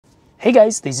Hey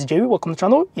guys, this is Jerry, welcome to the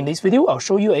channel. In this video, I'll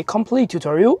show you a complete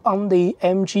tutorial on the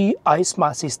MG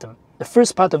iSmart system. The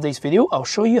first part of this video, I'll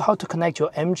show you how to connect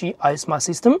your MG iSmart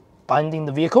system, binding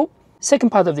the vehicle. Second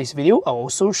part of this video, I'll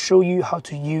also show you how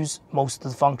to use most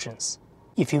of the functions.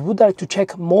 If you would like to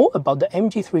check more about the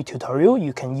MG3 tutorial,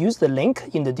 you can use the link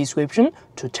in the description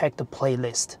to check the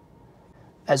playlist.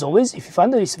 As always, if you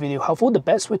find this video helpful, the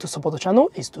best way to support the channel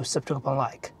is to subscribe and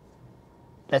like.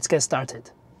 Let's get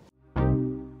started.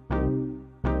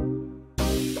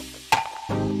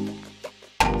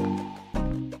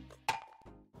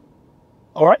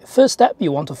 Alright, first step,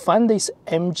 you want to find this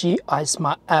MG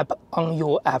iSmart app on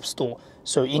your app store.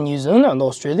 So in New Zealand and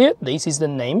Australia, this is the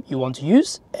name you want to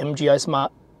use, MG iSmart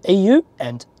AU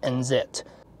and NZ.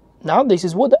 Now this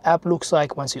is what the app looks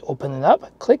like once you open it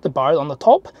up. Click the bar on the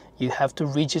top, you have to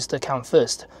register account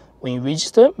first. When you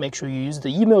register, make sure you use the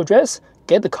email address,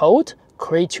 get the code,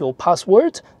 create your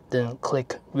password, then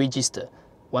click register.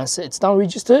 Once it's done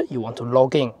register, you want to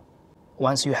log in.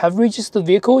 Once you have registered the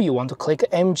vehicle, you want to click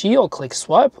MG or click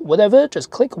swipe, whatever, just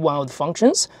click one of the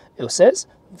functions. It says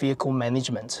vehicle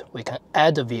management. We can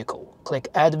add a vehicle. Click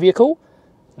add vehicle.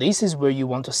 This is where you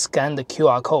want to scan the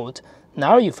QR code.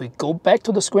 Now if we go back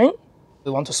to the screen,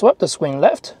 we want to swipe the screen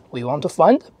left, we want to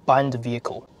find bind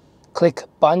vehicle. Click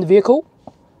bind vehicle.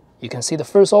 You can see the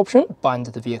first option, bind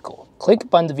the vehicle. Click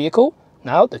bind the vehicle.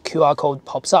 Now the QR code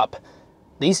pops up.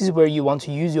 This is where you want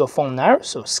to use your phone now,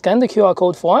 so scan the QR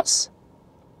code for us.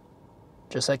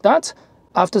 Just like that.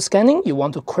 After scanning, you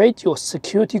want to create your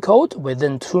security code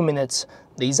within 2 minutes.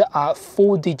 These are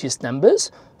 4-digit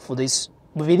numbers. For this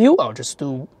video, I'll just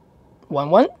do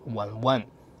 1111.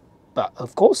 But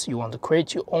of course, you want to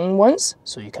create your own ones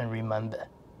so you can remember.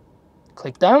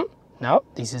 Click down. Now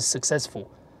this is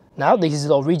successful. Now this is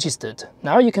all registered.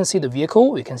 Now you can see the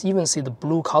vehicle. You can even see the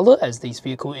blue color as this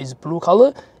vehicle is blue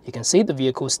color. You can see the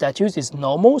vehicle status is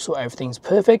normal, so everything's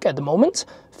perfect at the moment.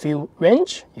 Fuel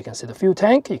range, you can see the fuel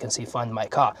tank, you can see find my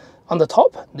car. On the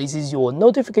top, this is your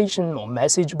notification or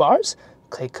message bars.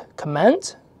 Click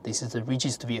command. This is the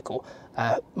registered vehicle.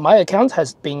 My account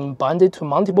has been binded to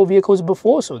multiple vehicles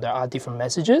before, so there are different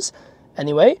messages.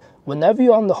 Anyway, whenever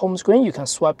you're on the home screen, you can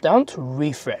swipe down to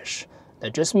refresh.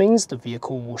 That just means the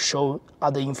vehicle will show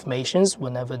other informations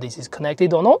whenever this is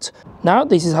connected or not. Now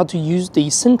this is how to use the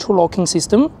central locking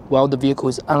system while the vehicle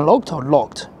is unlocked or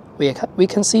locked. We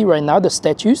can see right now the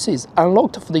status is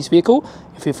unlocked for this vehicle.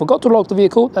 If you forgot to lock the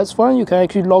vehicle, that's fine, you can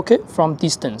actually lock it from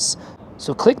distance.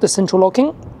 So click the central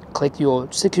locking, click your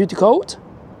security code.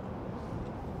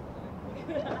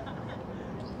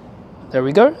 There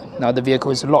we go, now the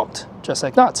vehicle is locked, just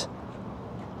like that.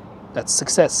 That's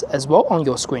success as well on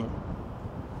your screen.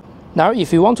 Now,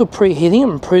 if you want to preheating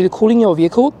and pre-cooling your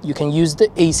vehicle, you can use the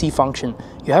AC function.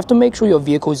 You have to make sure your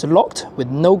vehicle is locked with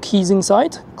no keys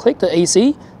inside. Click the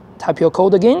AC, type your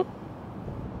code again.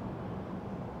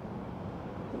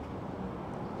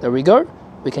 There we go.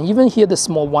 We can even hear the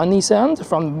small whining sound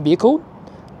from the vehicle.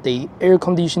 The air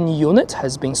conditioning unit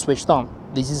has been switched on.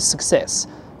 This is a success.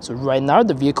 So right now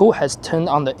the vehicle has turned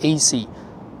on the AC.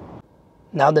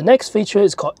 Now the next feature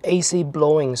is called AC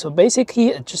blowing. So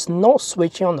basically it's just not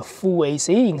switching on the full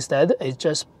AC, instead it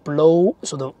just blow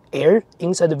sort of air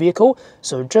inside the vehicle.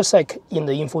 So just like in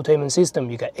the infotainment system,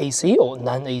 you get AC or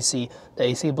non-AC. The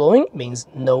AC blowing means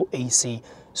no AC.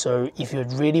 So if you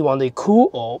really want it cool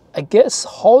or I guess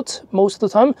hot most of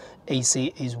the time,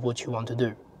 AC is what you want to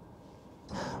do.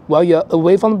 While you're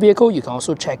away from the vehicle, you can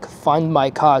also check Find My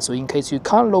Car. So in case you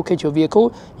can't locate your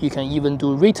vehicle, you can even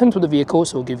do return to the vehicle,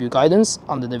 so give you guidance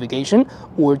on the navigation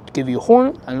or give you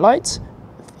horn and lights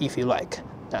if you like.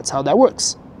 That's how that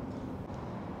works.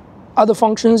 Other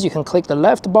functions, you can click the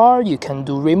left bar, you can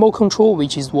do remote control,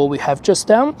 which is what we have just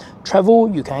done. Travel,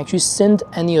 you can actually send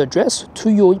any address to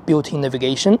your built-in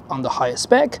navigation on the higher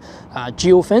spec.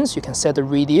 Geofence, you can set the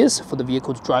radius for the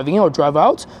vehicle to drive in or drive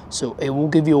out, so it will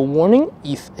give you a warning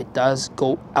if it does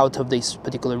go out of this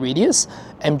particular radius.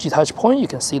 MG touch point, you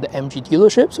can see the MG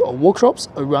dealerships or workshops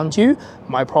around you.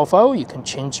 My profile, you can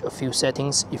change a few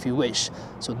settings if you wish.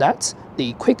 So that's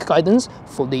the quick guidance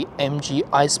for the MG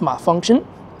iSmart function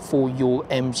for your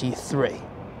MG3.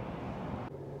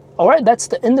 Alright, that's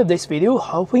the end of this video.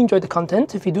 Hope you enjoyed the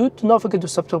content. If you do not forget to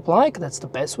subscribe, like, that's the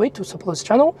best way to support this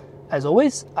channel. As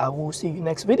always, I will see you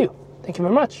next video. Thank you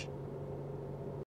very much.